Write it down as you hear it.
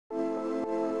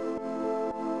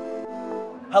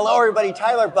Hello everybody,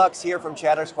 Tyler Bucks here from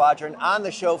Squadron on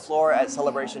the show floor at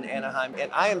Celebration Anaheim,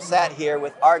 and I am sat here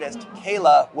with artist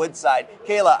Kayla Woodside.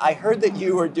 Kayla, I heard that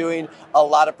you were doing a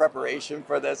lot of preparation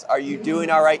for this. Are you doing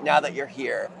all right now that you're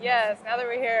here? Yes, now that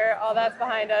we're here, all that's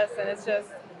behind us and it's just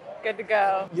good to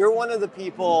go. You're one of the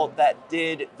people that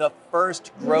did the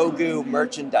first Grogu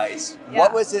merchandise. Yeah.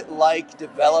 What was it like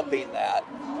developing that?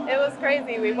 It was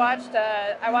crazy.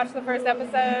 I watched the first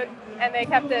episode and they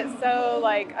kept it so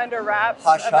like under wraps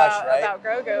Hush, about right? about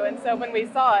Grogu, and so when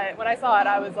I saw it,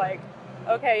 I was like,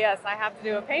 okay, yes, I have to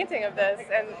do a painting of this,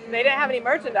 and they didn't have any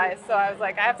merchandise, so I was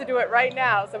like, I have to do it right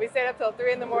now. So we stayed up till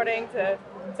 3 a.m.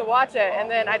 to watch it, and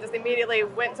then I just immediately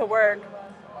went to work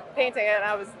painting it. And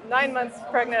I was 9 months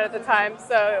pregnant at the time,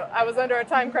 so I was under a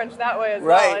time crunch that way as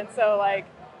well, and so like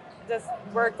just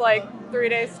worked like 3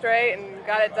 days straight and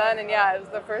got it done. And yeah, it was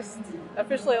the first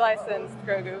officially licensed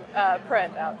Grogu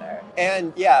print out there.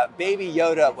 And yeah, Baby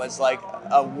Yoda was like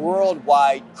a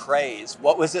worldwide craze.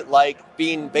 What was it like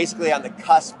being basically on the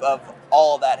cusp of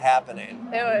all that happening?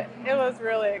 It was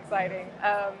really exciting.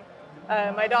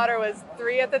 My daughter was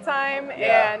 3 at the time,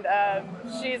 Yeah.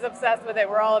 and she's obsessed with it.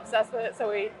 We're all obsessed with it, so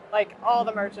we like all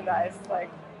the merchandise. Like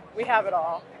we have it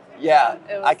all. Yeah,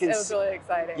 it was really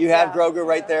exciting. You have Grogu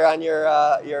right there on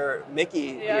your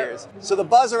Mickey ears. So the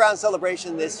buzz around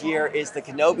Celebration this year is the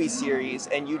Kenobi series,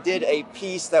 and you did a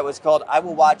piece that was called "I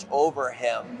Will Watch Over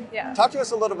Him." Yeah. Talk to us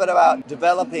a little bit about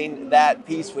developing that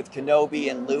piece with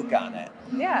Kenobi and Luke on it.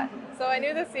 Yeah. So I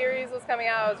knew the series was coming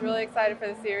out. I was really excited for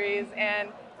the series, and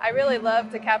I really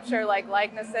love to capture like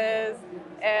likenesses,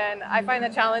 and I find the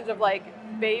challenge of like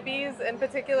babies in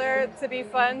particular to be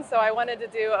fun, so I wanted to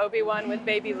do Obi-Wan with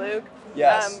baby Luke.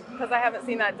 Yes. Because I haven't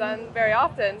seen that done very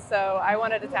often, so I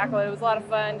wanted to tackle it. It was a lot of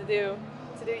fun to do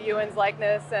Ewan's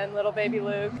likeness and little baby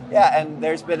Luke. Yeah, and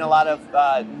there's been a lot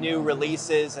of new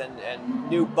releases and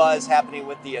new buzz happening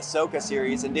with the Ahsoka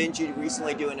series. And didn't you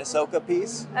recently do an Ahsoka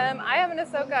piece? I have an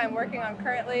Ahsoka I'm working on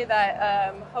currently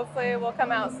that hopefully will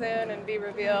come out soon and be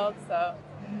revealed. So.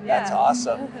 Yeah. That's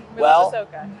awesome. Well,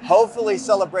 hopefully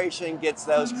Celebration gets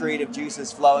those creative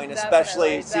juices flowing,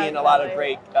 especially seeing a lot of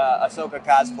great Ahsoka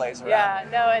cosplays around. Yeah,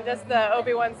 no, and just the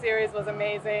Obi-Wan series was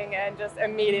amazing, and just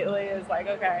immediately is like,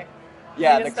 okay,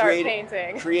 yeah, the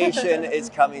painting. creation is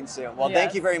coming soon. Well,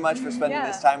 thank you very much for spending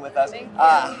this time with us. Thank you.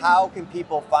 How can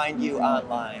people find you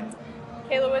online?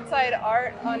 Kayla Woodside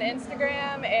Art on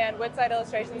Instagram, and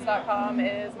woodsideillustrations.com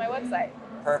is my website.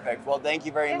 Perfect. Well, thank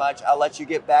you very much. I'll let you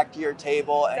get back to your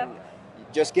table and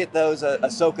just get those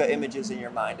Ahsoka images in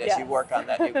your mind as you work on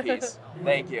that new piece.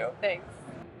 Thank you. Thanks.